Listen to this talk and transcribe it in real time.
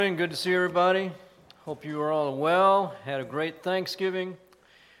Good to see everybody. Hope you are all well. Had a great Thanksgiving.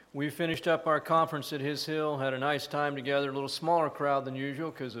 We finished up our conference at His Hill, had a nice time together, a little smaller crowd than usual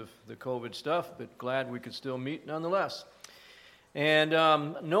because of the COVID stuff, but glad we could still meet nonetheless. And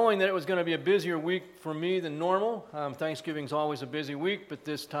knowing that it was going to be a busier week for me than normal, Thanksgiving's always a busy week, but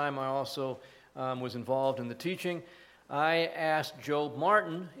this time I also was involved in the teaching. I asked Job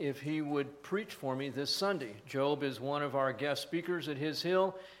Martin if he would preach for me this Sunday. Job is one of our guest speakers at His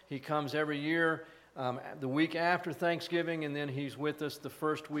Hill. He comes every year the week after Thanksgiving, and then he's with us the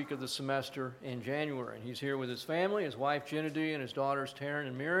first week of the semester in January. And he's here with his family, his wife Jenedy and his daughters Taryn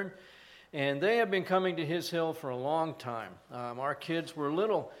and Mirren. And they have been coming to His Hill for a long time. Our kids were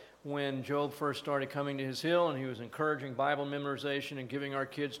little when Job first started coming to His Hill, and he was encouraging Bible memorization and giving our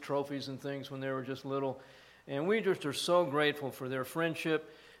kids trophies and things when they were just little. And we just are so grateful for their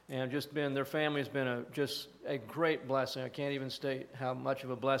friendship, and their family has been just a great blessing. I can't even state how much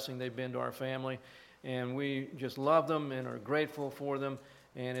of a blessing they've been to our family. And we just love them and are grateful for them.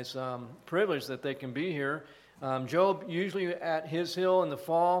 And it's a privilege that they can be here. Job, usually at His Hill in the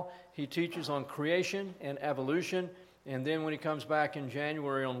fall, he teaches on creation and evolution. And then when he comes back in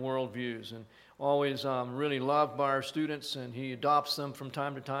January on worldviews. And always really loved by our students. And he adopts them from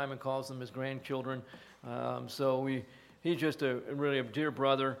time to time and calls them his grandchildren. He's just really a dear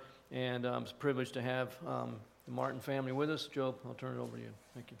brother, and it's a privilege to have the Martin family with us. Job, I'll turn it over to you.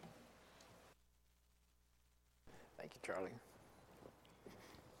 Thank you. Thank you, Charlie.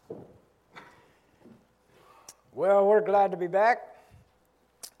 Well, we're glad to be back.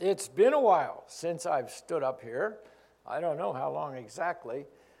 It's been a while since I've stood up here. I don't know how long exactly,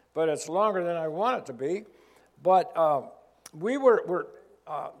 but it's longer than I want it to be. But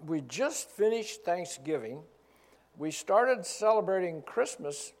we just finished Thanksgiving. We started celebrating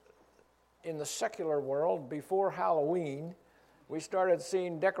Christmas in the secular world before Halloween. We started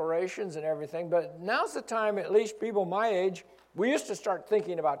seeing decorations and everything, but now's the time, at least people my age, we used to start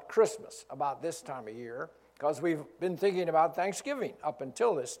thinking about Christmas about this time of year because we've been thinking about Thanksgiving up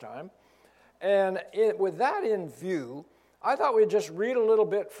until this time. And with that in view, I thought we'd just read a little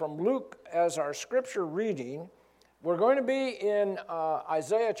bit from Luke as our scripture reading. We're going to be in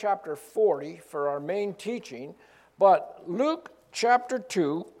Isaiah chapter 40 for our main teaching, but Luke chapter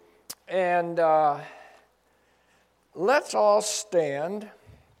 2, and let's all stand,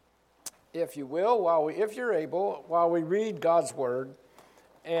 if you will, if you're able, while we read God's Word,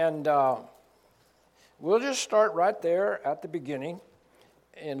 and we'll just start right there at the beginning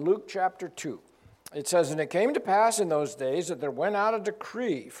in Luke chapter 2. It says, "And it came to pass in those days that there went out a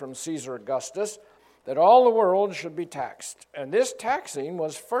decree from Caesar Augustus that all the world should be taxed. And this taxing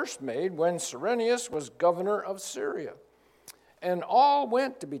was first made when Cyrenius was governor of Syria. And all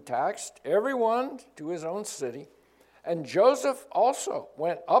went to be taxed, every one to his own city. And Joseph also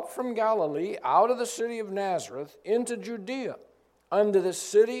went up from Galilee out of the city of Nazareth into Judea, unto the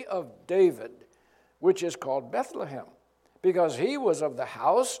city of David, which is called Bethlehem, because he was of the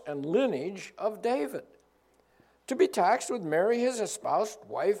house and lineage of David, to be taxed with Mary his espoused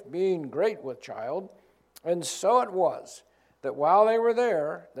wife, being great with child. And so it was, that while they were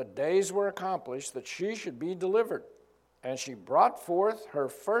there, the days were accomplished that she should be delivered. And she brought forth her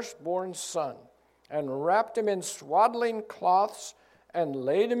firstborn son, and wrapped him in swaddling cloths, and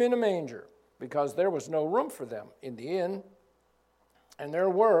laid him in a manger, because there was no room for them in the inn. And there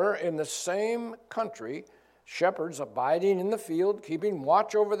were in the same country shepherds abiding in the field, keeping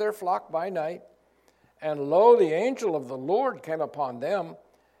watch over their flock by night. And lo, the angel of the Lord came upon them,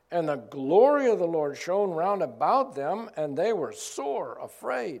 and the glory of the Lord shone round about them, and they were sore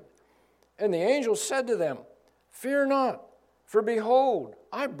afraid. And the angel said to them, Fear not, for behold,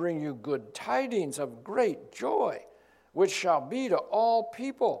 I bring you good tidings of great joy, which shall be to all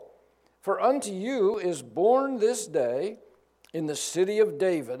people. For unto you is born this day in the city of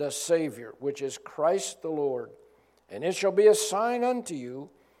David a Savior, which is Christ the Lord. And it shall be a sign unto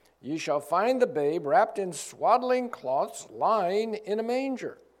you, ye shall find the babe wrapped in swaddling cloths, lying in a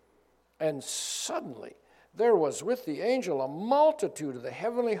manger. And suddenly there was with the angel a multitude of the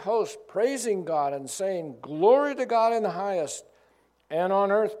heavenly host, praising God and saying, Glory to God in the highest, and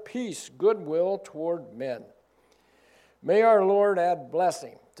on earth peace, goodwill toward men." May our Lord add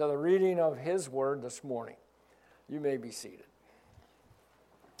blessing to the reading of His Word this morning. You may be seated.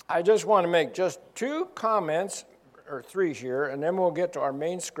 I just want to make just 2 comments, or 3 here, and then we'll get to our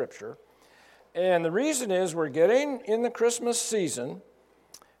main scripture. And the reason is we're getting in the Christmas season,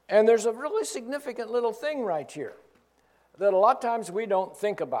 and there's a really significant little thing right here that a lot of times we don't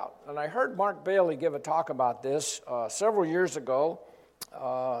think about. And I heard Mark Bailey give a talk about this several years ago.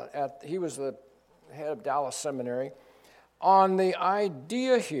 He was the head of Dallas Seminary. on the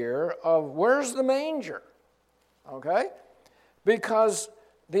idea here of where's the manger, okay? Because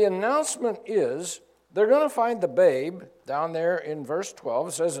the announcement is they're going to find the babe down there in verse 12.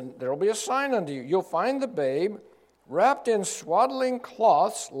 It says, and there will be a sign unto you. You'll find the babe wrapped in swaddling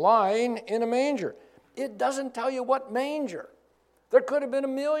cloths, lying in a manger. It doesn't tell you what manger. There could have been a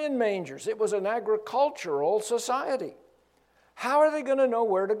million mangers. It was an agricultural society. How are they going to know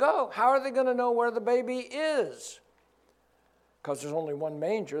where to go? How are they going to know where the baby is? Because there's only one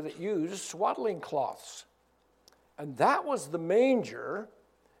manger that used swaddling cloths. And that was the manger.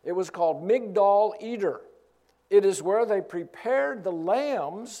 It was called Migdal Eder. It is where they prepared the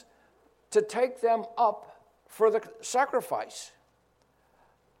lambs to take them up for the sacrifice.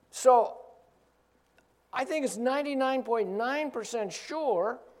 So I think it's 99.9%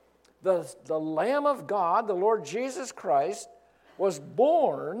 sure the Lamb of God, the Lord Jesus Christ, was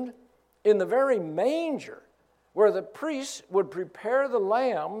born in the very manger where the priests would prepare the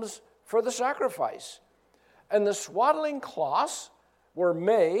lambs for the sacrifice. And the swaddling cloths were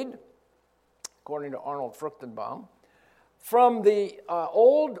made, according to Arnold Fruchtenbaum, from the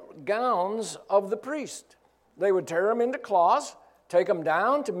old gowns of the priest. They would tear them into cloths, take them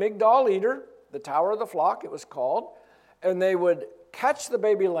down to Migdal Eder, the Tower of the Flock it was called, and they would catch the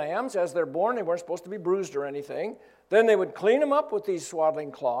baby lambs as they're born. They weren't supposed to be bruised or anything. Then they would clean them up with these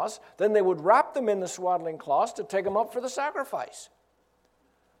swaddling cloths. Then they would wrap them in the swaddling cloths to take them up for the sacrifice.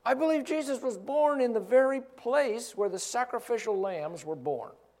 I believe Jesus was born in the very place where the sacrificial lambs were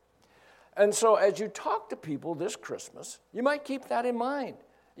born. And so as you talk to people this Christmas, you might keep that in mind.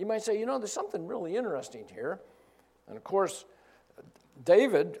 You might say, there's something really interesting here. And of course,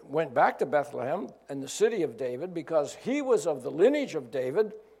 David went back to Bethlehem and the city of David because he was of the lineage of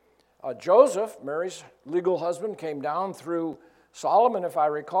David. Joseph, Mary's legal husband, came down through Solomon, if I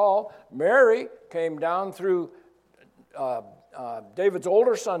recall. Mary came down through David's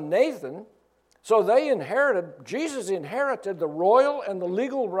older son, Nathan. So Jesus inherited the royal and the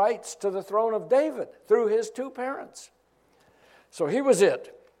legal rights to the throne of David through his two parents. So he was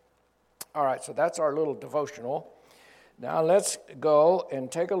it. All right, so that's our little devotional. Now let's go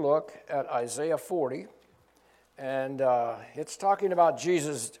and take a look at Isaiah 40. And it's talking about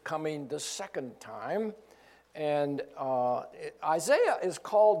Jesus coming the second time. And Isaiah is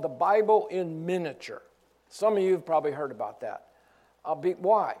called the Bible in miniature. Some of you have probably heard about that.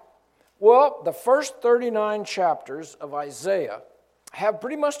 Why? Well, the first 39 chapters of Isaiah have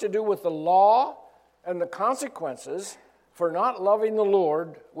pretty much to do with the law and the consequences for not loving the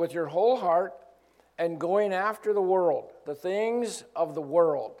Lord with your whole heart and going after the world, the things of the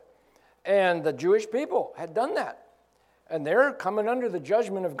world. And the Jewish people had done that. And they're coming under the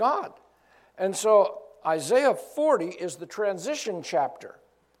judgment of God. And so Isaiah 40 is the transition chapter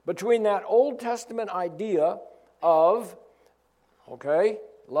between that Old Testament idea of,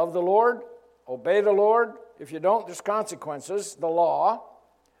 love the Lord, obey the Lord. If you don't, there's consequences, the law.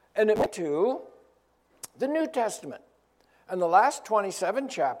 And into the New Testament. And the last 27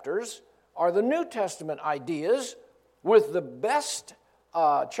 chapters are the New Testament ideas with the best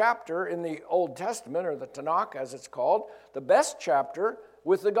chapter in the Old Testament, or the Tanakh as it's called, the best chapter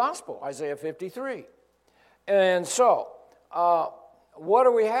with the gospel, Isaiah 53. And so, what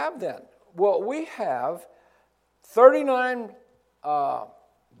do we have then? Well, we have 39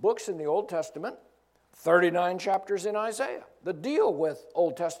 books in the Old Testament, 39 chapters in Isaiah that deal with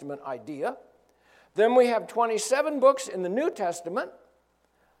Old Testament idea. Then we have 27 books in the New Testament.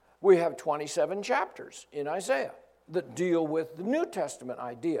 We have 27 chapters in Isaiah that deal with the New Testament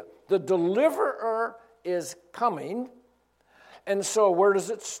idea. The deliverer is coming. And so where does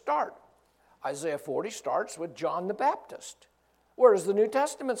it start? Isaiah 40 starts with John the Baptist. Where does the New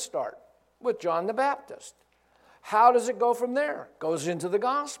Testament start? With John the Baptist. How does it go from there? It goes into the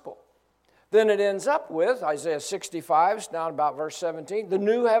gospel. Then it ends up with Isaiah 65, down about verse 17, the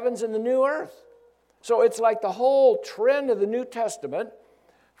new heavens and the new earth. So it's like the whole trend of the New Testament,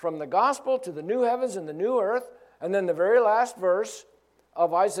 from the gospel to the new heavens and the new earth, and then the very last verse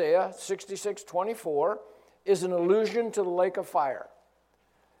of Isaiah 66:24 is an allusion to the lake of fire.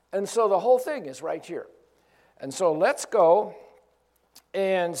 And so the whole thing is right here. And so let's go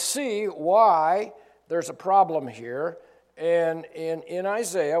and see why there's a problem here. And in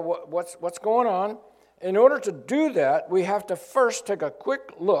Isaiah, what's going on? In order to do that, we have to first take a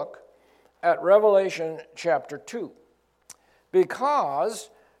quick look at Revelation chapter 2. Because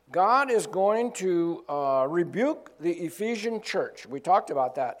God is going to rebuke the Ephesian church. We talked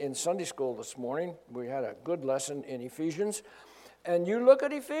about that in Sunday school this morning. We had a good lesson in Ephesians. And you look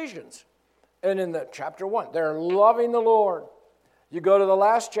at Ephesians, and in the chapter 1, they're loving the Lord. You go to the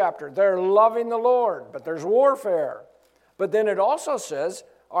last chapter, they're loving the Lord, but there's warfare. But then it also says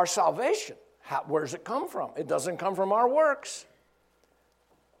our salvation. Where does it come from? It doesn't come from our works.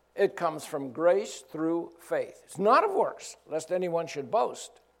 It comes from grace through faith. It's not of works, lest anyone should boast.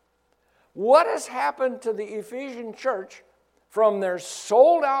 What has happened to the Ephesian church from their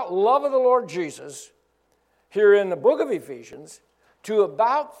sold-out love of the Lord Jesus here in the book of Ephesians to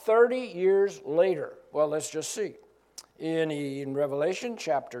about 30 years later? Well, let's just see. In Revelation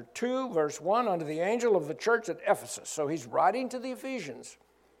chapter 2, verse 1, unto the angel of the church at Ephesus. So he's writing to the Ephesians.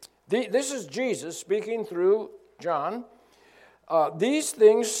 This is Jesus speaking through John. These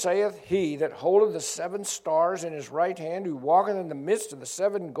things saith he that holdeth the 7 stars in his right hand, who walketh in the midst of the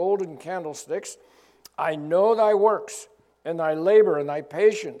 7 golden candlesticks. I know thy works, and thy labor, and thy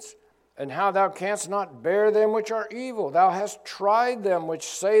patience, and how thou canst not bear them which are evil. Thou hast tried them which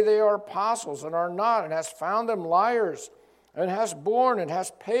say they are apostles, and are not, and hast found them liars, and hast borne, and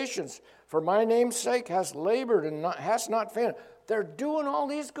hast patience. For my name's sake hast labored, and hast not fainted. They're doing all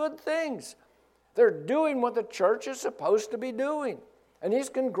these good things. They're doing what the church is supposed to be doing. And he's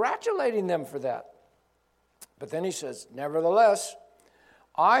congratulating them for that. But then he says, nevertheless,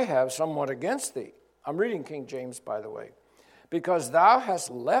 I have somewhat against thee. I'm reading King James, by the way. Because thou hast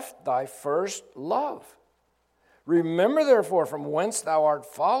left thy first love. Remember, therefore, from whence thou art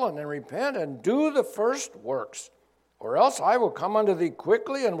fallen, and repent, and do the first works. Or else I will come unto thee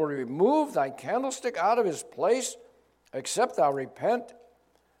quickly, and will remove thy candlestick out of his place, except thou repent.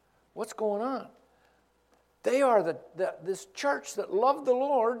 What's going on? They are this church that loved the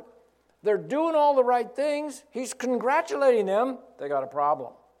Lord. They're doing all the right things. He's congratulating them. They got a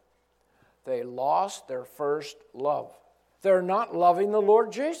problem. They lost their first love. They're not loving the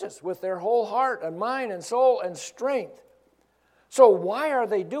Lord Jesus with their whole heart and mind and soul and strength. So why are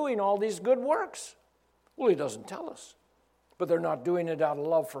they doing all these good works? Well, he doesn't tell us. But they're not doing it out of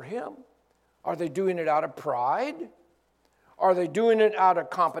love for him. Are they doing it out of pride? Are they doing it out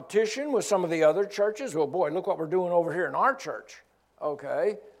of competition with some of the other churches? Well, boy, look what we're doing over here in our church.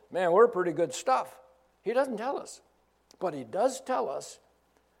 Okay, man, we're pretty good stuff. He doesn't tell us. But he does tell us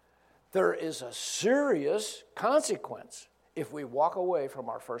there is a serious consequence if we walk away from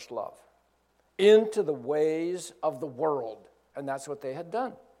our first love into the ways of the world. And that's what they had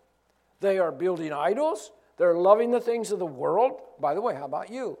done. They are building idols. They're loving the things of the world. By the way, how about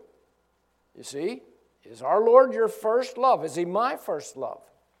you? You see? Is our Lord your first love? Is he my first love?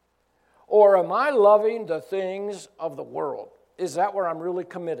 Or am I loving the things of the world? Is that where I'm really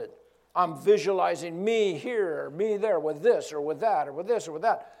committed? I'm visualizing me here, or me there, with this, or with that, or with this, or with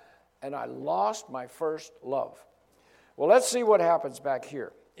that. And I lost my first love. Well, let's see what happens back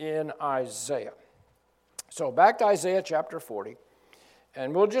here in Isaiah. So back to Isaiah chapter 40.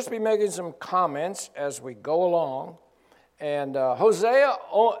 And we'll just be making some comments as we go along. And Hosea,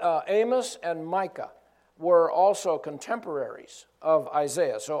 Amos, and Micah were also contemporaries of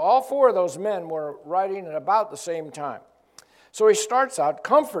Isaiah. So all 4 of those men were writing at about the same time. So he starts out,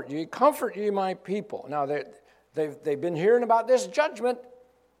 comfort ye my people. Now, they've been hearing about this judgment,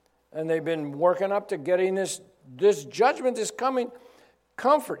 and they've been working up to getting this judgment is coming.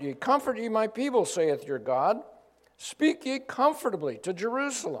 Comfort ye my people, saith your God. Speak ye comfortably to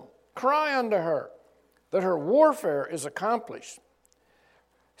Jerusalem. Cry unto her, that her warfare is accomplished.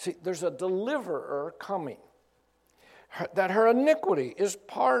 See, there's a deliverer coming, that her iniquity is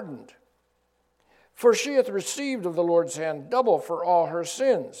pardoned. For she hath received of the Lord's hand double for all her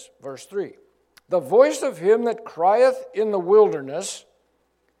sins. Verse 3. The voice of him that crieth in the wilderness.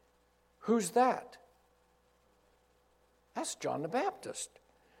 Who's that? That's John the Baptist.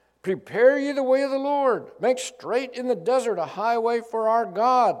 Prepare ye the way of the Lord. Make straight in the desert a highway for our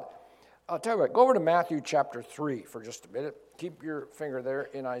God. I'll tell you what, go over to Matthew chapter 3 for just a minute. Keep your finger there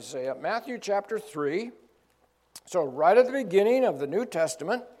in Isaiah. Matthew chapter 3. So right at the beginning of the New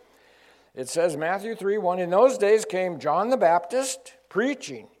Testament, it says, Matthew 3:1, in those days came John the Baptist,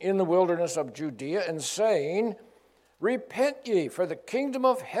 preaching in the wilderness of Judea, and saying, Repent ye, for the kingdom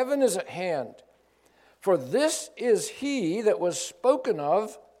of heaven is at hand. For this is he that was spoken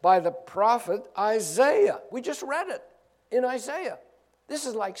of by the prophet Isaiah. We just read it in Isaiah. This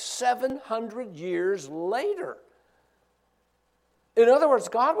is like 700 years later. In other words,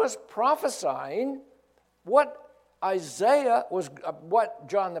 God was prophesying what Isaiah was, what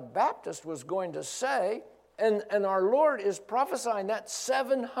John the Baptist was going to say, and our Lord is prophesying that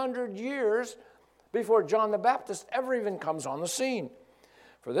 700 years before John the Baptist ever even comes on the scene.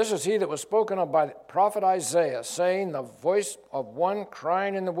 For this is he that was spoken of by the prophet Isaiah, saying, the voice of one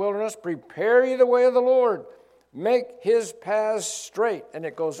crying in the wilderness, Prepare ye the way of the Lord, make his paths straight. And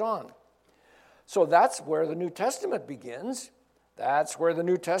it goes on. So that's where the New Testament begins. That's where the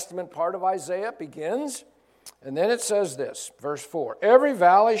New Testament part of Isaiah begins. And then it says this, verse 4, every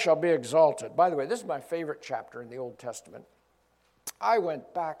valley shall be exalted. By the way, this is my favorite chapter in the Old Testament. I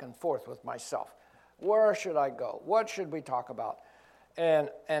went back and forth with myself. Where should I go? What should we talk about? And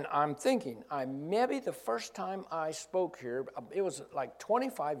I'm thinking, maybe the first time I spoke here, it was like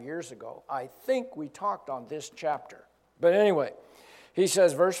 25 years ago, I think we talked on this chapter. But anyway, he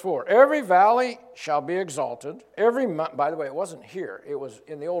says, verse 4, every valley shall be exalted. By the way, it wasn't here. It was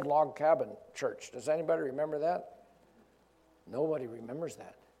in the old log cabin church. Does anybody remember that? Nobody remembers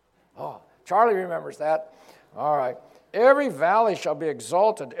that. Oh, Charlie remembers that. All right. Every valley shall be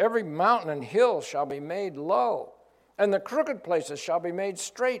exalted. Every mountain and hill shall be made low. And the crooked places shall be made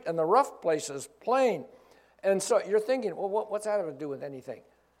straight, and the rough places plain. And so you're thinking, well, what's that have to do with anything?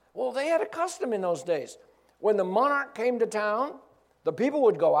 Well, they had a custom in those days. When the monarch came to town, the people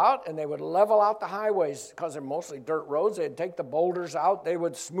would go out and they would level out the highways because they're mostly dirt roads. They'd take the boulders out. They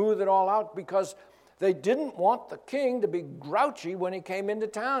would smooth it all out because they didn't want the king to be grouchy when he came into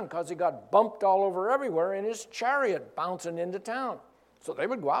town because he got bumped all over everywhere in his chariot bouncing into town. So they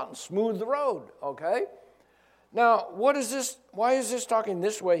would go out and smooth the road, okay? Now, what is this? Why is this talking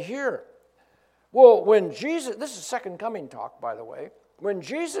this way here? Well, when Jesus, this is second coming talk, by the way. When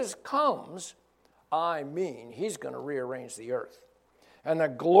Jesus comes, he's going to rearrange the earth. And the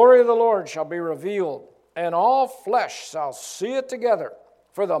glory of the Lord shall be revealed, and all flesh shall see it together.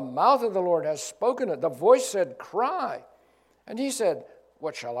 For the mouth of the Lord has spoken it. The voice said, cry. And he said,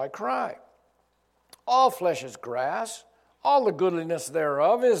 what shall I cry? All flesh is grass. All the goodliness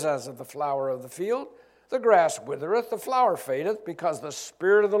thereof is as of the flower of the field. The grass withereth, the flower fadeth, because the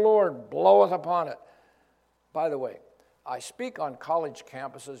Spirit of the Lord bloweth upon it. By the way, I speak on college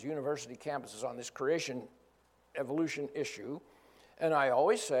campuses, university campuses, on this creation evolution issue, and I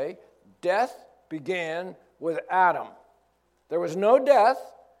always say, death began with Adam. There was no death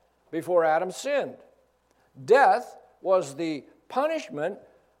before Adam sinned. Death was the punishment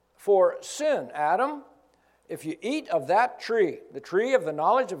for sin. Adam, if you eat of that tree, the tree of the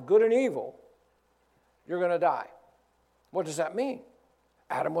knowledge of good and evil, you're going to die. What does that mean?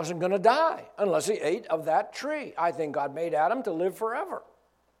 Adam wasn't going to die unless he ate of that tree. I think God made Adam to live forever.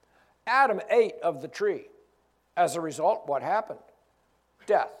 Adam ate of the tree. As a result, what happened?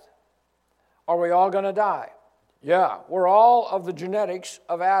 Death. Are we all going to die? Yeah, we're all of the genetics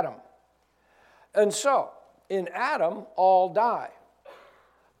of Adam. And so, in Adam, all die.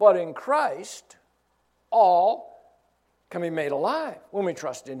 But in Christ, all can be made alive when we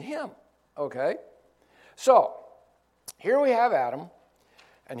trust in him. Okay? So, here we have Adam,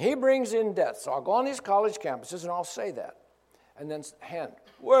 and he brings in death. So I'll go on these college campuses and I'll say that. And then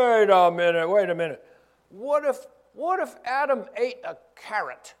wait a minute. What if Adam ate a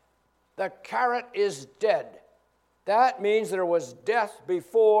carrot? The carrot is dead. That means there was death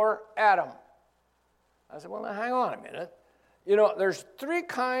before Adam. I said, well, now hang on a minute. You know, there's three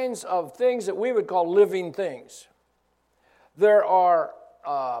kinds of things that we would call living things. There are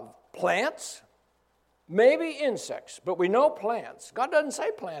plants, maybe insects, but we know plants. God doesn't say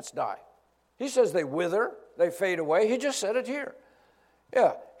plants die. He says they wither, they fade away. He just said it here.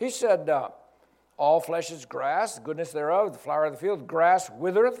 Yeah, he said, all flesh is grass, the goodness thereof, the flower of the field, grass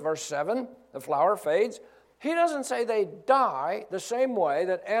withereth, verse 7, the flower fades. He doesn't say they die the same way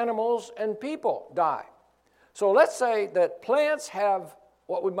that animals and people die. So let's say that plants have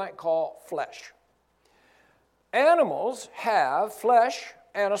what we might call flesh. Animals have flesh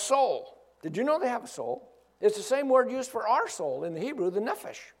and a soul. Did you know they have a soul? It's the same word used for our soul in the Hebrew, the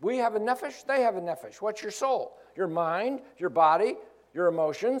nephesh. We have a nephesh, they have a nephesh. What's your soul? Your mind, your body, your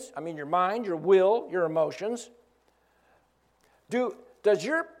emotions. Your mind, your will, your emotions. Does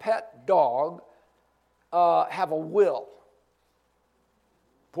your pet dog have a will?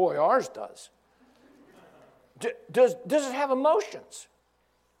 Boy, ours does. Does it have emotions?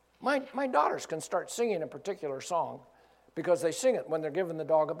 My daughters can start singing a particular song because they sing it when they're giving the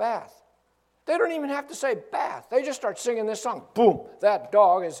dog a bath. They don't even have to say bath. They just start singing this song. Boom, that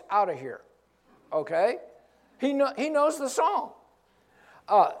dog is out of here. Okay? He knows the song.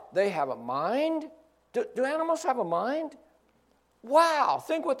 They have a mind. Do animals have a mind? Wow,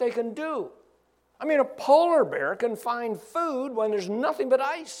 think what they can do. A polar bear can find food when there's nothing but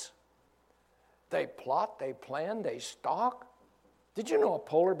ice. They plot, they plan, they stalk. Did you know a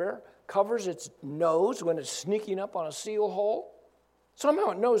polar bear covers its nose when it's sneaking up on a seal hole? Somehow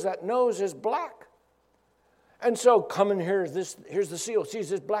it knows that nose is black. And so here's the seal, sees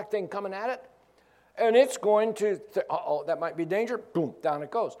this black thing coming at it, and it's going to, that might be danger, boom, down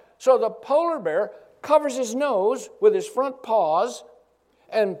it goes. So the polar bear covers his nose with his front paws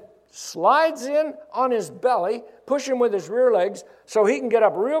and slides in on his belly, push him with his rear legs so he can get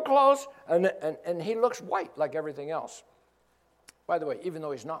up real close, and he looks white like everything else. By the way, even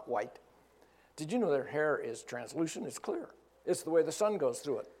though he's not white, did you know their hair is translucent? It's clear. It's the way the sun goes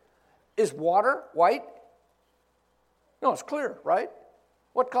through it. Is water white? No, it's clear, right?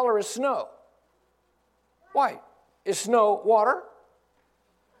 What color is snow? White. Is snow water?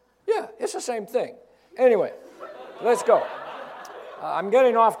 Yeah, it's the same thing. Anyway, let's go. I'm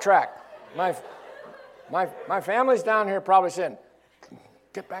getting off track. My family's down here probably saying,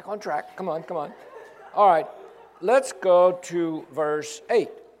 get back on track. Come on. All right, let's go to verse 8.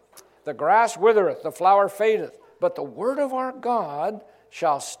 The grass withereth, the flower fadeth, but the word of our God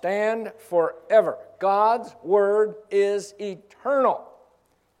shall stand forever. God's word is eternal.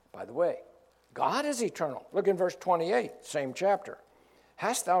 By the way, God is eternal. Look in verse 28, same chapter.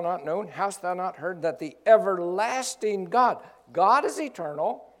 Hast thou not known, hast thou not heard that the everlasting God is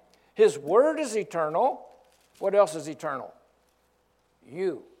eternal, his word is eternal. What else is eternal?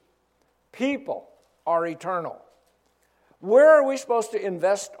 You. People are eternal. Where are we supposed to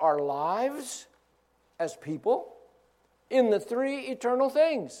invest our lives as people? In the three eternal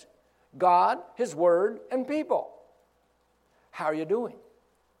things: God, his word, and people. How are you doing?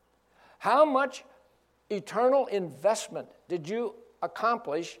 How much eternal investment did you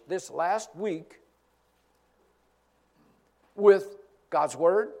accomplish this last week with God's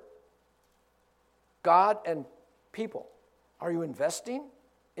word, God, and people? Are you investing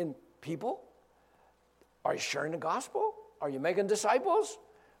in people? Are you sharing the gospel? Are you making disciples?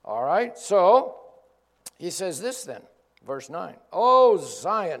 All right, so he says this then, verse 9. O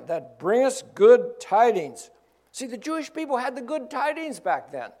Zion, that bringest good tidings. See, the Jewish people had the good tidings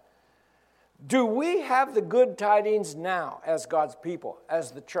back then. Do we have the good tidings now as God's people,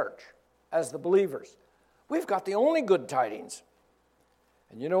 as the church, as the believers? We've got the only good tidings.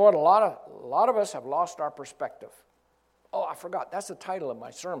 And you know what? A lot of us have lost our perspective. Oh, I forgot. That's the title of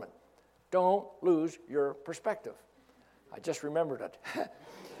my sermon. Don't lose your perspective. I just remembered it.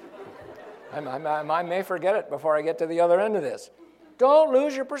 I may forget it before I get to the other end of this. Don't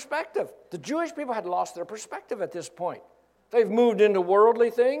lose your perspective. The Jewish people had lost their perspective at this point. They've moved into worldly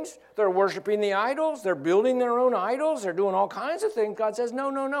things. They're worshiping the idols. They're building their own idols. They're doing all kinds of things. God says,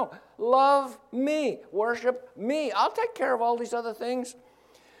 no. Love me. Worship me. I'll take care of all these other things.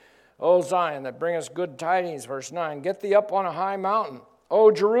 O Zion, that bringest good tidings, verse 9. Get thee up on a high mountain. O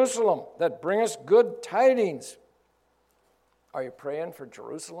Jerusalem, that bringest good tidings. Are you praying for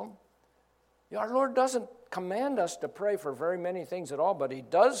Jerusalem? Our Lord doesn't command us to pray for very many things at all, but he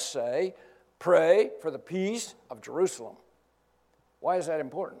does say, pray for the peace of Jerusalem. Why is that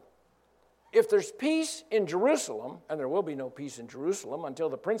important? If there's peace in Jerusalem, and there will be no peace in Jerusalem until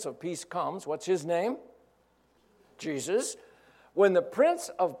the Prince of Peace comes, what's his name? Jesus. When the Prince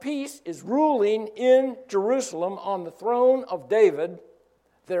of Peace is ruling in Jerusalem on the throne of David,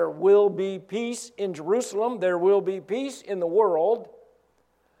 there will be peace in Jerusalem. There will be peace in the world.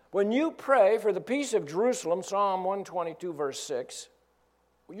 When you pray for the peace of Jerusalem, Psalm 122, verse 6,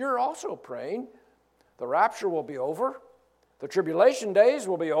 you're also praying the rapture will be over. The tribulation days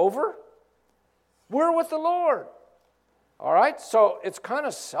will be over. We're with the Lord. All right? So it's kind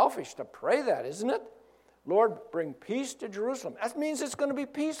of selfish to pray that, isn't it? Lord, bring peace to Jerusalem. That means it's going to be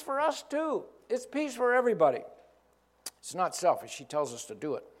peace for us too. It's peace for everybody. It's not selfish. He tells us to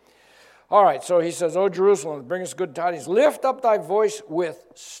do it. All right, so he says, O Jerusalem, bring us good tidings. Lift up thy voice with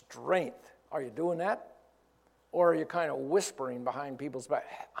strength. Are you doing that? Or are you kind of whispering behind people's back?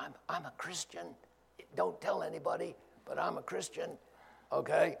 I'm a Christian. Don't tell anybody, but I'm a Christian.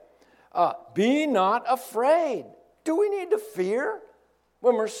 Okay? Be not afraid. Do we need to fear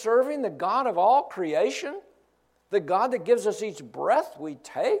when we're serving the God of all creation? The God that gives us each breath we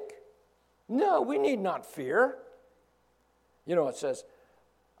take? No, we need not fear. You know, it says,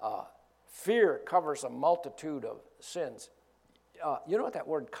 fear covers a multitude of sins. You know what that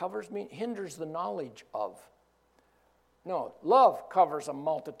word covers means? Hinders the knowledge of. No, love covers a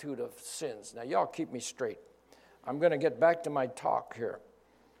multitude of sins. Now, y'all keep me straight. I'm going to get back to my talk here.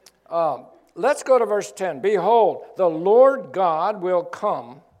 Let's go to verse 10. Behold, the Lord God will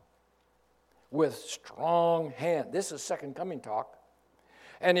come with strong hand. This is second coming talk.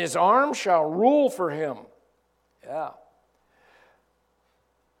 And his arm shall rule for him. Yeah.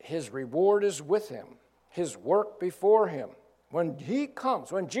 His reward is with him. His work before him. When he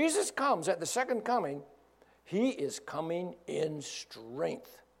comes, when Jesus comes at the second coming, he is coming in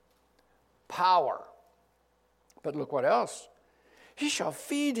strength, power. But look what else. He shall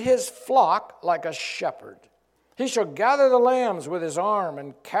feed his flock like a shepherd. He shall gather the lambs with his arm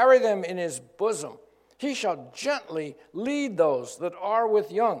and carry them in his bosom. He shall gently lead those that are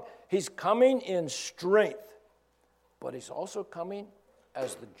with young. He's coming in strength, but he's also coming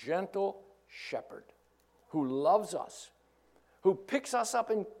as the gentle shepherd who loves us, who picks us up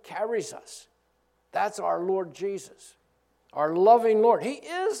and carries us. That's our Lord Jesus, our loving Lord. He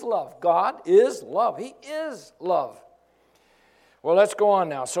is love. God is love. He is love. Well, let's go on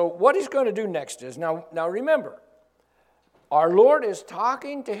now. So what he's going to do next is, now remember, our Lord is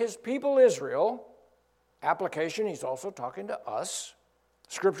talking to his people Israel. Application, he's also talking to us.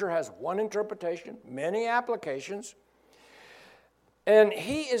 Scripture has one interpretation, many applications. And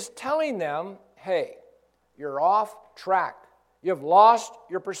he is telling them, hey, you're off track. You've lost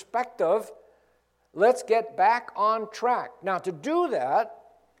your perspective. Let's get back on track. Now, to do that,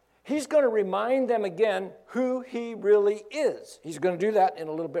 he's going to remind them again who he really is. He's going to do that in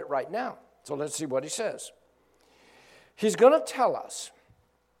a little bit right now. So let's see what he says. He's going to tell us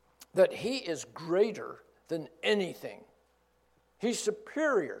that he is greater than anything. He's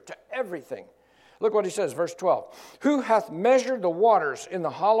superior to everything. Look what he says, verse 12. Who hath measured the waters in the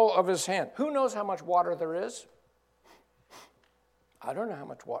hollow of his hand? Who knows how much water there is? I don't know how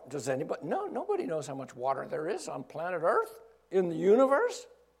much water. Does anybody? No, nobody knows how much water there is on planet Earth, in the universe.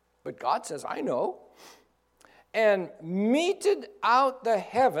 But God says, I know. And meted out the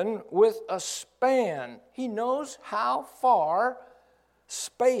heaven with a span. He knows how far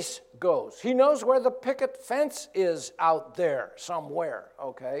space goes. He knows where the picket fence is out there somewhere,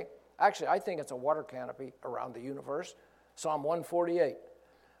 okay? Actually, I think it's a water canopy around the universe. Psalm 148.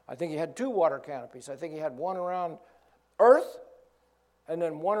 I think he had 2 water canopies. I think he had one around Earth and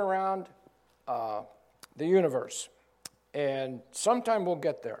then one around the universe. And sometime we'll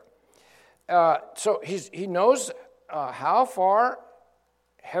get there. So he knows how far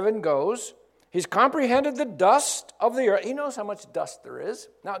heaven goes. He's comprehended the dust of the earth. He knows how much dust there is.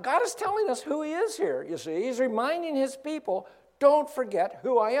 Now, God is telling us who he is here, you see. He's reminding his people, don't forget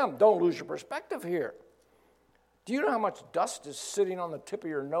who I am. Don't lose your perspective here. Do you know how much dust is sitting on the tip of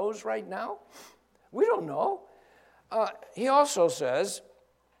your nose right now? We don't know. He also says,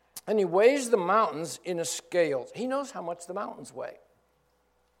 and he weighs the mountains in a scale. He knows how much the mountains weigh.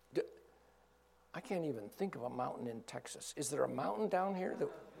 I can't even think of a mountain in Texas. Is there a mountain down here?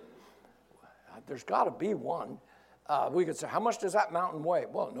 There's got to be one. We could say, how much does that mountain weigh?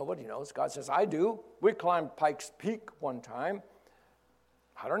 Well, nobody knows. God says, I do. We climbed Pikes Peak one time.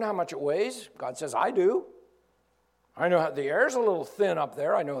 I don't know how much it weighs. God says, I do. I know the air's a little thin up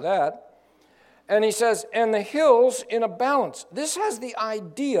there. I know that. And he says, and the hills in a balance. This has the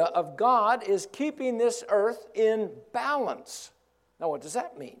idea of God is keeping this earth in balance. Now, what does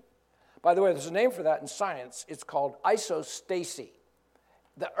that mean? By the way, there's a name for that in science. It's called isostasy.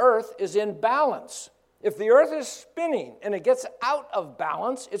 The earth is in balance. If the earth is spinning and it gets out of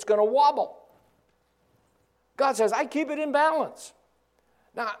balance, it's going to wobble. God says, I keep it in balance.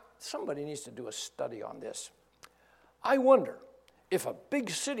 Now, somebody needs to do a study on this. I wonder if a big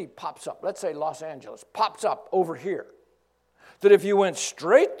city pops up, let's say Los Angeles, pops up over here, that if you went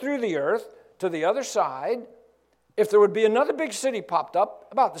straight through the earth to the other side, if there would be another big city popped up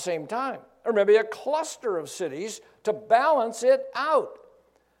about the same time, or maybe a cluster of cities to balance it out.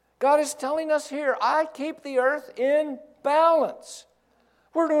 God is telling us here, I keep the earth in balance.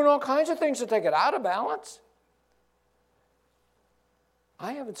 We're doing all kinds of things to take it out of balance.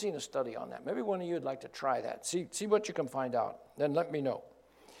 I haven't seen a study on that. Maybe one of you would like to try that. See what you can find out. Then let me know.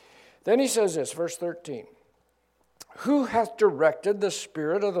 Then he says this, verse 13. Who hath directed the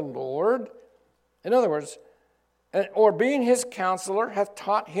Spirit of the Lord? In other words, or being his counselor, hath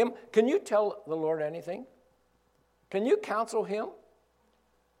taught him. Can you tell the Lord anything? Can you counsel him?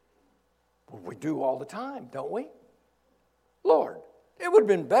 Well, we do all the time, don't we? Lord, it would have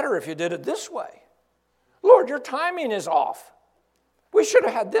been better if you did it this way. Lord, your timing is off. We should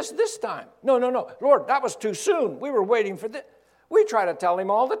have had this time. No. Lord, that was too soon. We were waiting for this. We try to tell him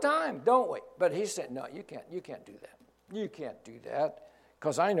all the time, don't we? But he said, no, you can't do that. You can't do that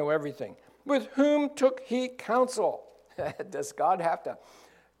because I know everything. With whom took he counsel? Does God have to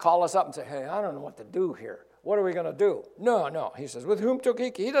call us up and say, hey, I don't know what to do here. What are we going to do? No. He says, with whom took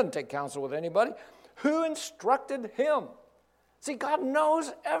he? He doesn't take counsel with anybody. Who instructed him? See, God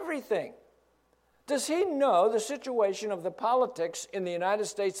knows everything. Does he know the situation of the politics in the United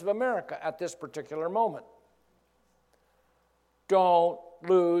States of America at this particular moment? Don't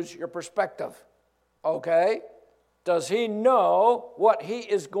lose your perspective, okay? Does he know what he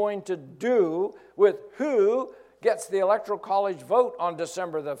is going to do with who gets the Electoral College vote on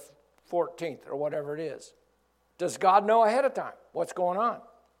December the 14th or whatever it is? Does God know ahead of time what's going on?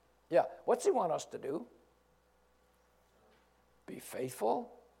 Yeah. What's he want us to do? Be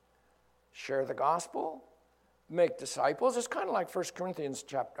faithful. share the gospel, make disciples. It's kind of like 1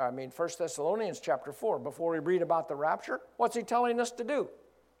 Thessalonians chapter 4. Before we read about the rapture, what's he telling us to do?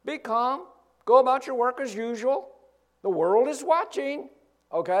 Be calm, go about your work as usual. The world is watching,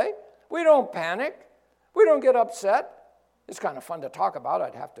 okay? We don't panic. We don't get upset. It's kind of fun to talk about,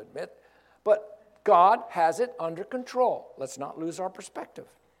 I'd have to admit. But God has it under control. Let's not lose our perspective.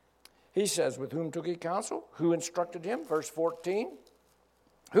 He says, with whom took he counsel? Who instructed him? Verse 14.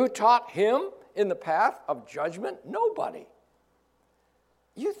 Who taught him in the path of judgment? Nobody.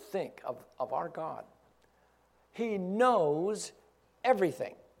 You think of our God. He knows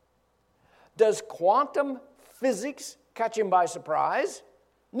everything. Does quantum physics catch him by surprise?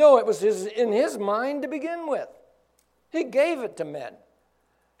 No, it was in his mind to begin with. He gave it to men.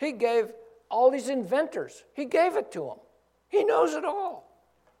 He gave all these inventors. He gave it to them. He knows it all.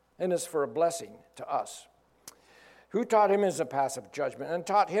 And it's for a blessing to us. Who taught him is a path of judgment, and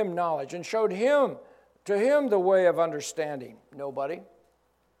taught him knowledge, and showed to him the way of understanding? Nobody,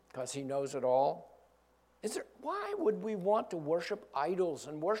 because he knows it all. Why would we want to worship idols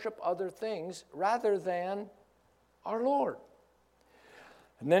and worship other things rather than our Lord?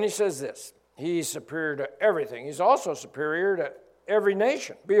 And then he says this, he's superior to everything. He's also superior to every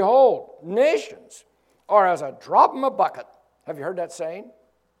nation. Behold, nations are as a drop in a bucket. Have you heard that saying?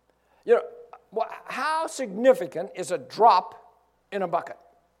 You know, how significant is a drop in a bucket?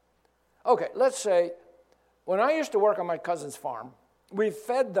 Okay, let's say, when I used to work on my cousin's farm, we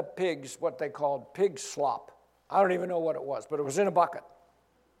fed the pigs what they called pig slop. I don't even know what it was, but it was in a bucket.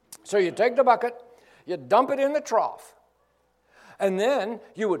 So you take the bucket, you dump it in the trough, and then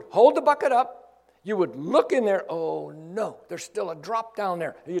you would hold the bucket up, you would look in there, oh no, there's still a drop down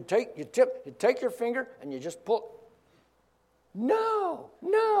there. You take your finger and you just pull. No,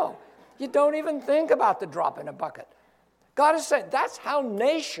 you don't even think about the drop in a bucket. God is saying that's how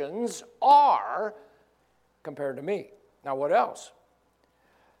nations are compared to me. Now what else?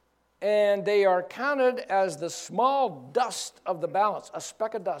 And they are counted as the small dust of the balance, a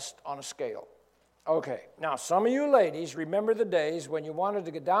speck of dust on a scale. Okay, now some of you ladies remember the days when you wanted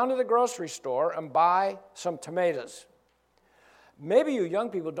to get down to the grocery store and buy some tomatoes. Maybe you young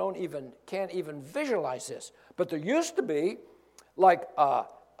people can't even visualize this, but there used to be like a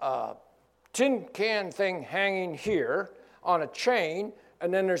tin can thing hanging here on a chain,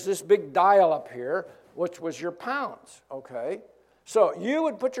 and then there's this big dial up here, which was your pounds, okay? So you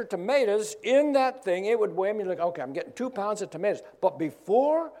would put your tomatoes in that thing. It would weigh me like, okay, I'm getting 2 pounds of tomatoes. But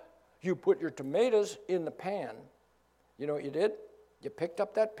before you put your tomatoes in the pan, you know what you did? You picked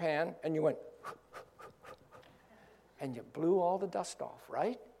up that pan and you went, and you blew all the dust off,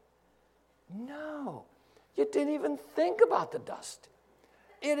 right? No, you didn't even think about the dust.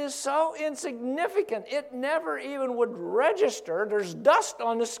 It is so insignificant. It never even would register. There's dust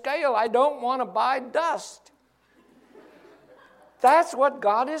on the scale. I don't want to buy dust. That's what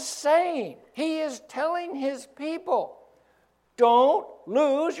God is saying. He is telling his people, don't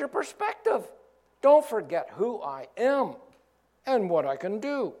lose your perspective. Don't forget who I am and what I can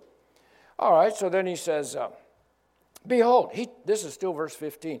do. All right, so then he says, behold, this is still verse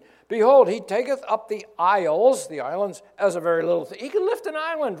 15. Behold, he taketh up the islands, as a very little thing. He can lift an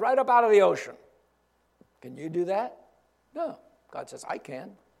island right up out of the ocean. Can you do that? No. God says, I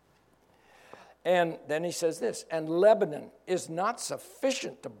can. And then he says this, and Lebanon is not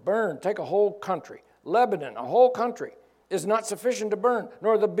sufficient to burn. Take a whole country. Lebanon, a whole country, is not sufficient to burn,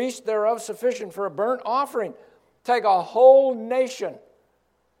 nor the beast thereof sufficient for a burnt offering. Take a whole nation.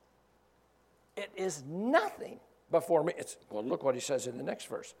 It is nothing before me. Well, look what he says in the next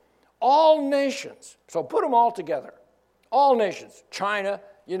verse. All nations, so put them all together. All nations, China,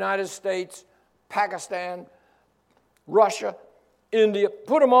 United States, Pakistan, Russia, India,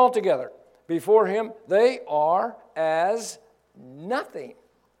 put them all together. Before him, they are as nothing.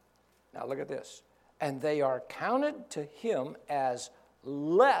 Now look at this. And they are counted to him as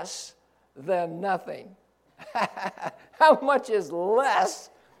less than nothing. How much is less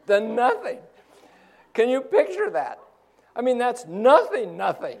than nothing? Can you picture that? I mean, that's nothing.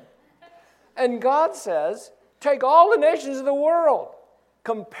 And God says, take all the nations of the world.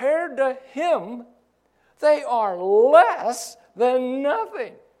 Compared to him, they are less than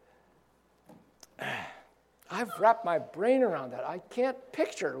nothing. I've wrapped my brain around that. I can't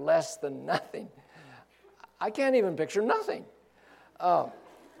picture less than nothing. I can't even picture nothing.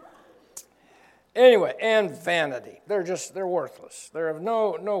 Anyway, and vanity. They're worthless. They're of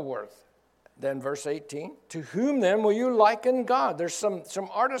no worth. Then verse 18, to whom then will you liken God? There's some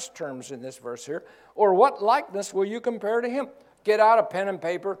artist terms in this verse here. Or what likeness will you compare to him? Get out a pen and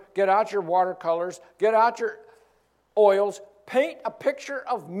paper. Get out your watercolors. Get out your oils. Paint a picture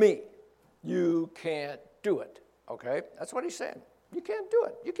of me. You can't do it. Okay? That's what he's saying. You can't do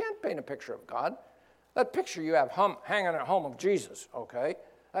it. You can't paint a picture of God. That picture you have hanging at home of Jesus, okay?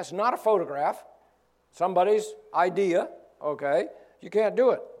 That's not a photograph. Somebody's idea, okay? You can't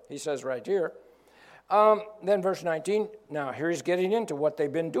do it, he says right here. Then verse 19, now here he's getting into what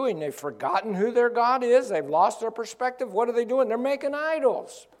they've been doing. They've forgotten who their God is. They've lost their perspective. What are they doing? They're making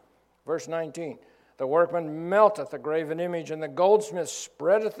idols. Verse 19, the workman melteth the graven image, and the goldsmith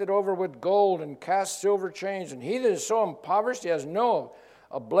spreadeth it over with gold, and casts silver chains. And he that is so impoverished he has no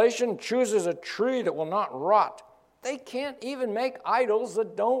oblation chooses a tree that will not rot. They can't even make idols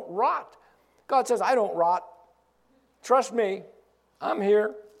that don't rot. God says, I don't rot. Trust me, I'm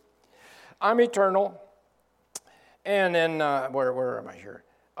here. I'm eternal. And then, where am I here?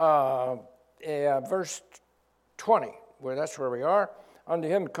 Verse 20, that's where we are. Unto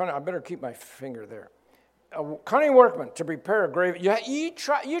him, I better keep my finger there. A cunning workman to prepare a grave. You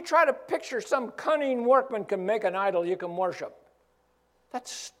try to picture some cunning workman can make an idol you can worship. That's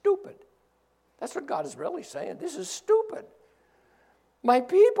stupid. That's what God is really saying. This is stupid. My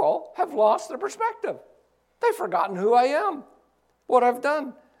people have lost their perspective. They've forgotten who I am, what I've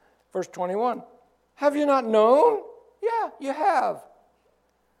done. Verse 21, have you not known? Yeah, you have.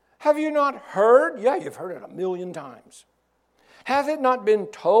 Have you not heard? Yeah, you've heard it 1,000,000 times. Hath it not been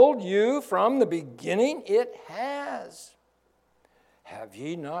told you from the beginning? It has. Have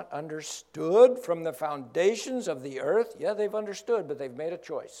ye not understood from the foundations of the earth? Yeah, they've understood, but they've made a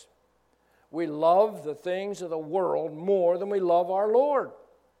choice. We love the things of the world more than we love our Lord.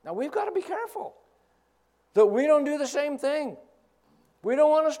 Now, we've got to be careful that we don't do the same thing. We don't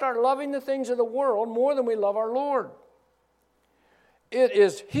want to start loving the things of the world more than we love our Lord. It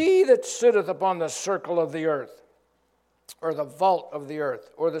is he that sitteth upon the circle of the earth, or the vault of the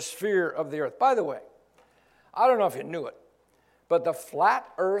earth, or the sphere of the earth. By the way, I don't know if you knew it, but the flat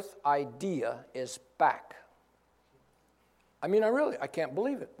earth idea is back. I mean, I can't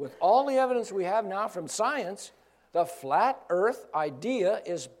believe it. With all the evidence we have now from science, the flat earth idea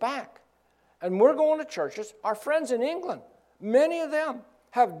is back. And we're going to churches. Our friends in England, many of them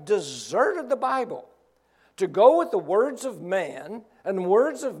have deserted the Bible to go with the words of man, and the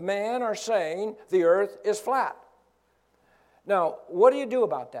words of man are saying the earth is flat. Now, what do you do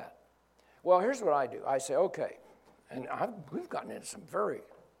about that? Well, here's what I do. I say, okay, and we've gotten into some very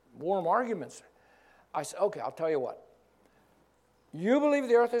warm arguments. I say, okay, I'll tell you what. You believe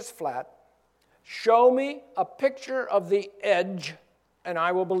the earth is flat. Show me a picture of the edge, and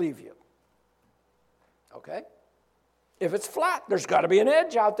I will believe you. Okay? If it's flat, there's got to be an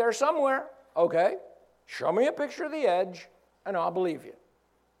edge out there somewhere. Okay? Show me a picture of the edge, and I'll believe you.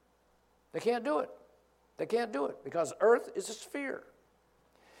 They can't do it. They can't do it because earth is a sphere.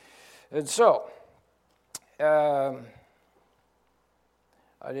 And so, I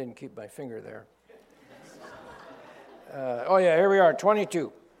didn't keep my finger there. Here we are,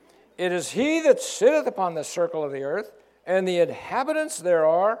 22. It is he that sitteth upon the circle of the earth, and the inhabitants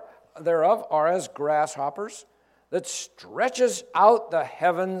thereof are as grasshoppers, that stretches out the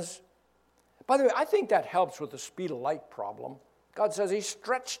heavens. By the way, I think that helps with the speed of light problem. God says he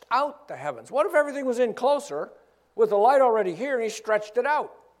stretched out the heavens. What if everything was in closer with the light already here and he stretched it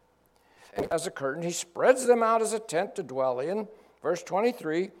out? And as a curtain, he spreads them out as a tent to dwell in. Verse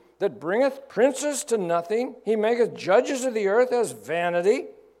 23, that bringeth princes to nothing. He maketh judges of the earth as vanity.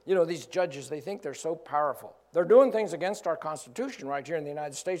 You know, these judges, they think they're so powerful. They're doing things against our Constitution right here in the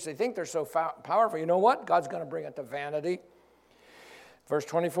United States. They think they're so powerful. You know what? God's going to bring it to vanity. Verse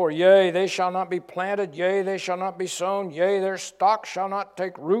 24, yea, they shall not be planted, yea, they shall not be sown, yea, their stock shall not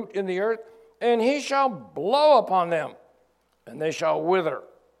take root in the earth, and he shall blow upon them, and they shall wither.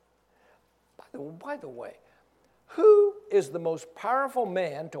 By the way, who is the most powerful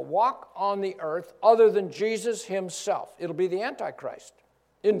man to walk on the earth other than Jesus himself? It'll be the Antichrist,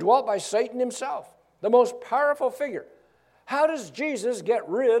 indwelt by Satan himself, the most powerful figure. How does Jesus get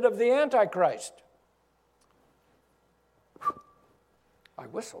rid of the Antichrist? I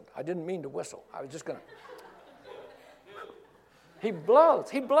whistled. I didn't mean to whistle. I was just going to. He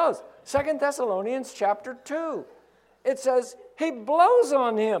blows. 2 Thessalonians chapter 2. It says he blows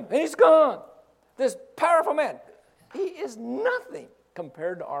on him and he's gone. This powerful man. He is nothing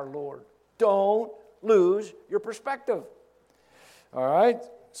compared to our Lord. Don't lose your perspective. All right?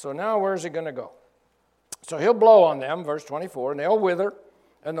 So now where's he going to go? So he'll blow on them, verse 24, and they'll wither,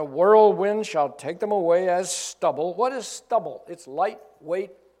 and the whirlwind shall take them away as stubble. What is stubble? It's lightweight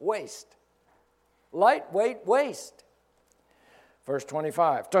waste. Lightweight waste. Verse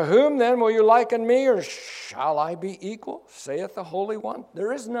 25, to whom then will you liken me, or shall I be equal, saith the Holy One?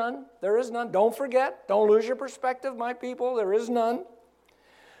 There is none. There is none. Don't forget. Don't lose your perspective, my people. There is none.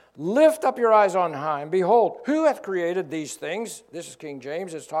 Lift up your eyes on high, and behold, who hath created these things? This is King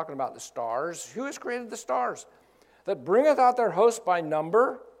James, it's talking about the stars. Who has created the stars? That bringeth out their hosts by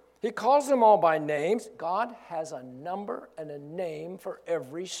number. He calls them all by names. God has a number and a name for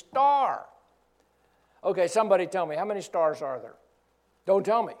every star. Okay, somebody tell me, how many stars are there? Don't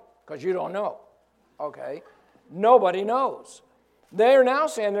tell me, because you don't know. Okay, nobody knows. They are now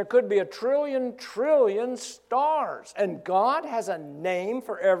saying there could be 1 trillion stars, and God has a name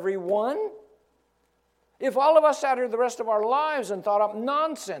for every one. If all of us sat here the rest of our lives and thought up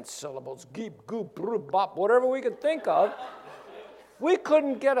nonsense syllables, geep, goop, broop, bop, whatever we could think of, we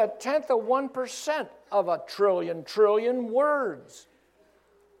couldn't get 1/10 of 1% of 1 trillion words.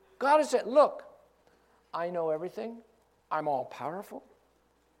 God has said, look, I know everything, I'm all powerful,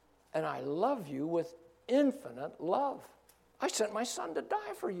 and I love you with infinite love. I sent my son to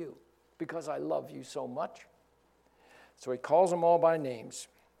die for you because I love you so much. So he calls them all by names.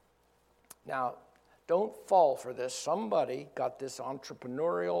 Now, don't fall for this. Somebody got this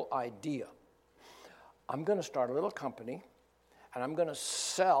entrepreneurial idea. I'm going to start a little company, and I'm going to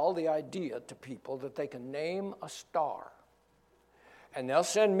sell the idea to people that they can name a star. And they'll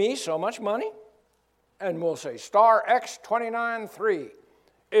send me so much money, and we'll say, star X293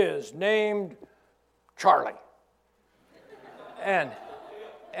 is named Charlie. And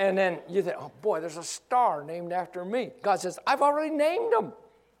then you think, oh boy, there's a star named after me. God says, I've already named them.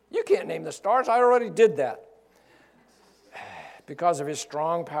 You can't name the stars. I already did that. Because of his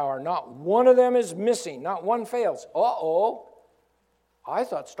strong power, not one of them is missing. Not one fails. Uh-oh. I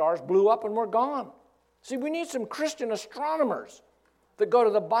thought stars blew up and were gone. See, we need some Christian astronomers that go to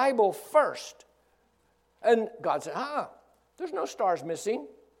the Bible first. And God said, there's no stars missing.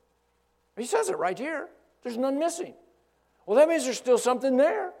 He says it right here. There's none missing. Well, that means there's still something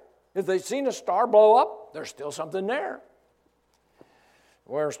there. If they've seen a star blow up, there's still something there.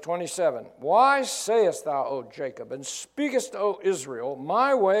 Verse 27, why sayest thou, O Jacob, and speakest, O Israel,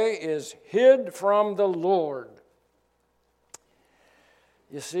 my way is hid from the Lord?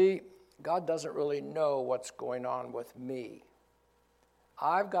 You see, God doesn't really know what's going on with me.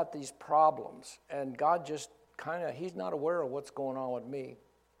 I've got these problems, and God just he's not aware of what's going on with me.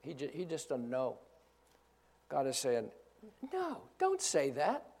 He just doesn't know. God is saying, no, don't say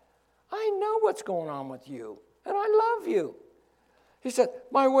that. I know what's going on with you, and I love you. He said,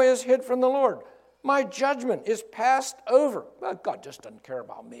 my way is hid from the Lord. My judgment is passed over. Well, God just doesn't care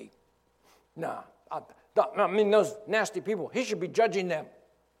about me. No, I mean, those nasty people, he should be judging them.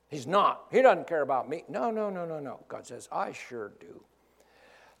 He's not. He doesn't care about me. No. God says, I sure do.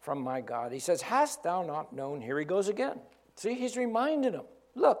 From my God. He says, hast thou not known? Here he goes again. See, he's reminding him.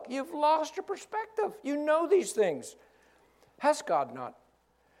 Look, you've lost your perspective. You know these things. Hast thou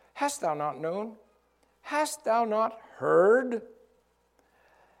not known? Hast thou not heard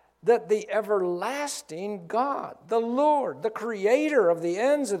that the everlasting God, the Lord, the creator of the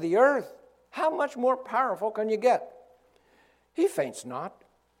ends of the earth, how much more powerful can you get? He faints not,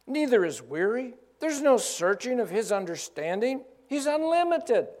 neither is weary. There's no searching of his understanding. He's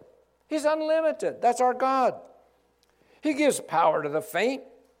unlimited. He's unlimited. That's our God. He gives power to the faint.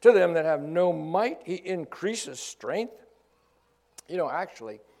 To them that have no might, he increases strength. You know,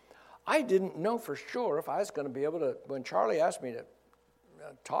 actually, I didn't know for sure if I was going to be able to, when Charlie asked me to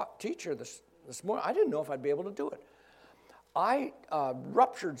teach her this morning, I didn't know if I'd be able to do it. I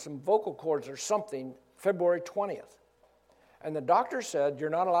ruptured some vocal cords or something February 20th. And the doctor said, you're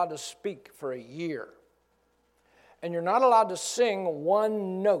not allowed to speak for a year. And you're not allowed to sing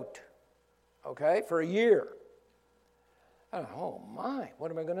one note, okay, for a year. I thought, oh my,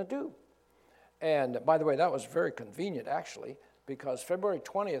 what am I going to do? And by the way, that was very convenient, actually, because February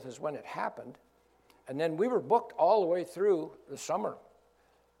 20th is when it happened. And then we were booked all the way through the summer.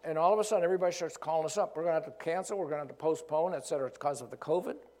 And all of a sudden, everybody starts calling us up. We're going to have to cancel. We're going to have to postpone, et cetera. It's because of the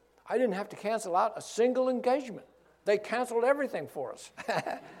COVID. I didn't have to cancel out a single engagement. They canceled everything for us.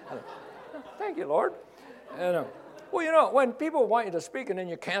 Thank you, Lord. And, well, you know, when people want you to speak and then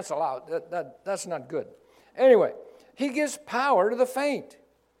you cancel out, that's not good. Anyway, he gives power to the faint.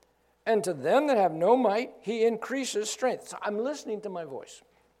 And to them that have no might, he increases strength. So I'm listening to my voice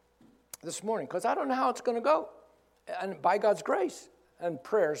this morning because I don't know how it's going to go. And by God's grace and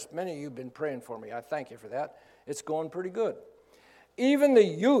prayers, many of you have been praying for me. I thank you for that. It's going pretty good. Even the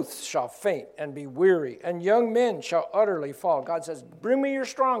youths shall faint and be weary, and young men shall utterly fall. God says, bring me your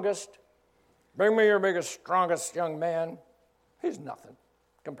strongest. Bring me your biggest, strongest young man. He's nothing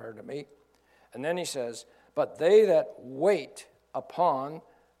compared to me. And then he says, but they that wait upon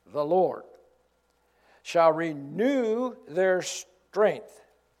the Lord shall renew their strength.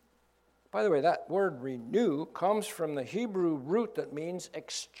 By the way, that word renew comes from the Hebrew root that means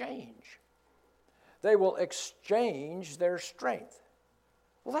exchange. They will exchange their strength.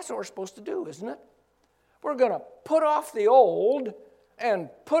 Well, that's what we're supposed to do, isn't it? We're going to put off the old and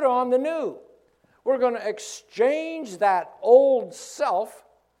put on the new. We're going to exchange that old self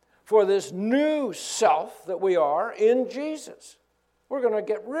for this new self that we are in Jesus. We're going to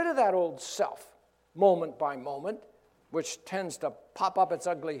get rid of that old self moment by moment, which tends to pop up its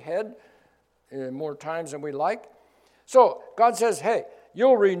ugly head more times than we like. So God says, hey,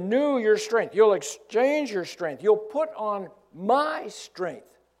 you'll renew your strength. You'll exchange your strength. You'll put on my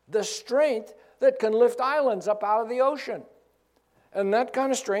strength, the strength that can lift islands up out of the ocean. And that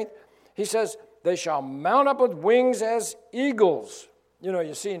kind of strength, he says, they shall mount up with wings as eagles. You know,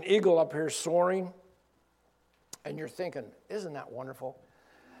 you see an eagle up here soaring, and you're thinking, isn't that wonderful?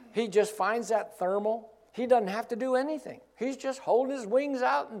 He just finds that thermal. He doesn't have to do anything. He's just holding his wings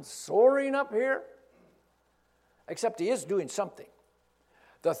out and soaring up here. Except he is doing something.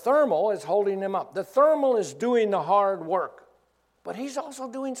 The thermal is holding him up. The thermal is doing the hard work. But he's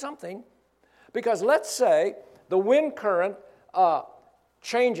also doing something. Because let's say the wind current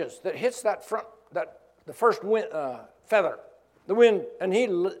changes, that hits that the first wind, feather. The wind, and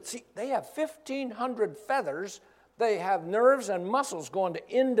they have 1,500 feathers. They have nerves and muscles going to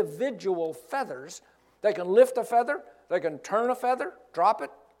individual feathers. They can lift a feather, they can turn a feather, drop it.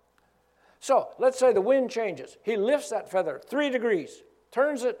 So let's say the wind changes. He lifts that feather 3 degrees,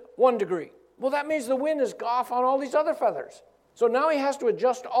 turns it 1 degree. Well, that means the wind is off on all these other feathers. So now he has to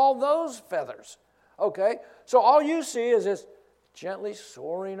adjust all those feathers. Okay? So all you see is this gently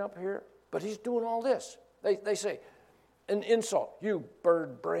soaring up here, but he's doing all this. They say, an insult, you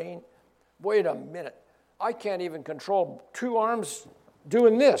bird brain. Wait a minute. I can't even control 2 arms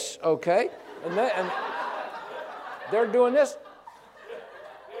doing this, okay? And they're doing this.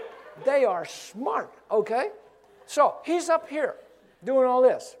 They are smart, okay? So he's up here doing all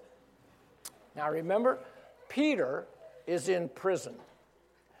this. Now remember, Peter is in prison.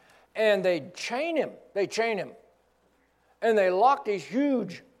 And they chain him. And they lock these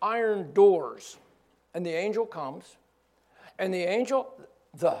huge iron doors. And the angel comes. And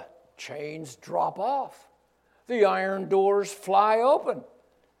the chains drop off. The iron doors fly open.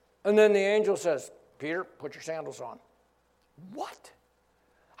 And then the angel says, Peter, put your sandals on. What?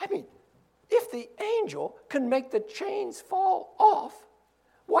 I mean, if the angel can make the chains fall off,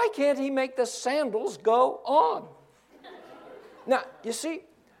 why can't he make the sandals go on? Now, you see,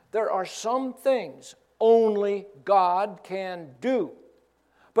 there are some things only God can do.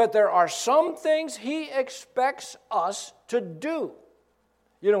 But there are some things he expects us to do.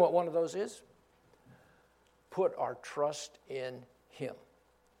 You know what one of those is? Put our trust in him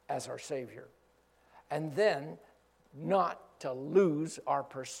as our Savior. And then not to lose our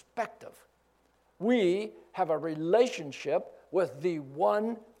perspective. We have a relationship with the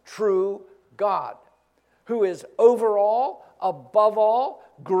one true God, who is over all, above all,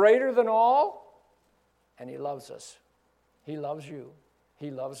 greater than all, and he loves us. He loves you.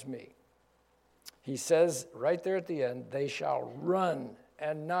 He loves me. He says right there at the end, they shall run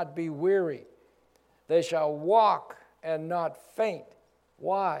and not be weary. They shall walk and not faint.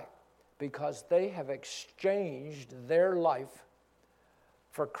 Why? Because they have exchanged their life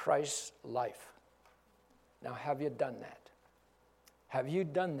for Christ's life. Now, have you done that? Have you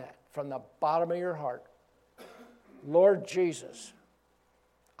done that from the bottom of your heart? Lord Jesus,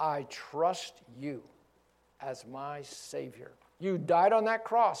 I trust you as my Savior. You died on that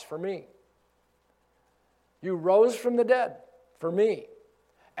cross for me. You rose from the dead for me.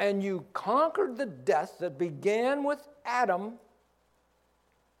 And you conquered the death that began with Adam.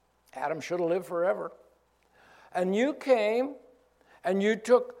 Adam should have lived forever. And you came and you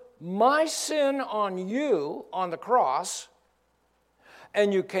took my sin on you on the cross,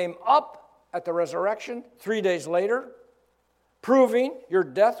 and you came up at the resurrection 3 days later, proving your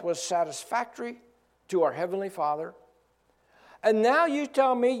death was satisfactory to our Heavenly Father. And now you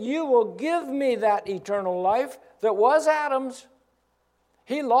tell me you will give me that eternal life that was Adam's.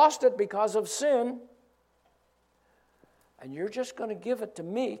 He lost it because of sin. And you're just going to give it to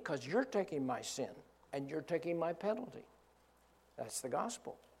me because you're taking my sin and you're taking my penalty. That's the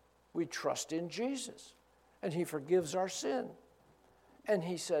gospel. We trust in Jesus, and he forgives our sin. And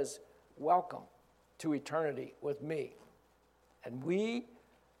he says, welcome to eternity with me. And we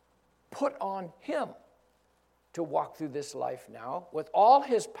put on him to walk through this life now with all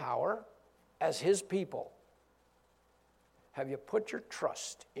his power as his people. Have you put your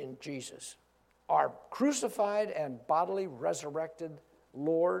trust in Jesus, our crucified and bodily resurrected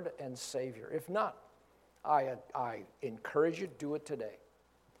Lord and Savior? If not, I encourage you to do it today.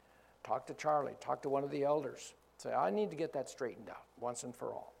 talk to Charlie, talk to one of the elders. Say, I need to get that straightened out once and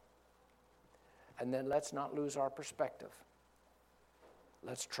for all. And then let's not lose our perspective.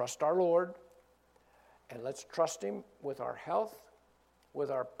 Let's trust our Lord, and let's trust Him with our health,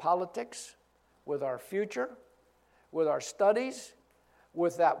 with our politics, with our future, with our studies,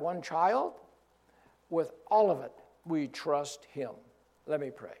 with that one child, with all of it. We trust Him. Let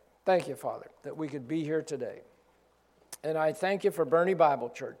me pray. Thank you, Father, that we could be here today. And I thank you for Bernie Bible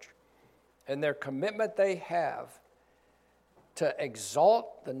Church and their commitment they have to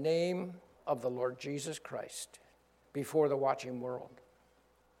exalt the name of the Lord Jesus Christ before the watching world.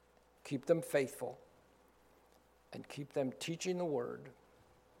 Keep them faithful and keep them teaching the Word.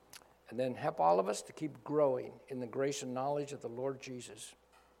 And then help all of us to keep growing in the grace and knowledge of the Lord Jesus.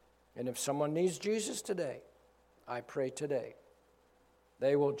 And if someone needs Jesus today, I pray today,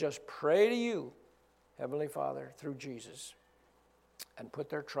 they will just pray to you, Heavenly Father, through Jesus, and put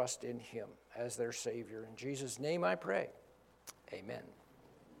their trust in Him as their Savior. In Jesus' name I pray. Amen.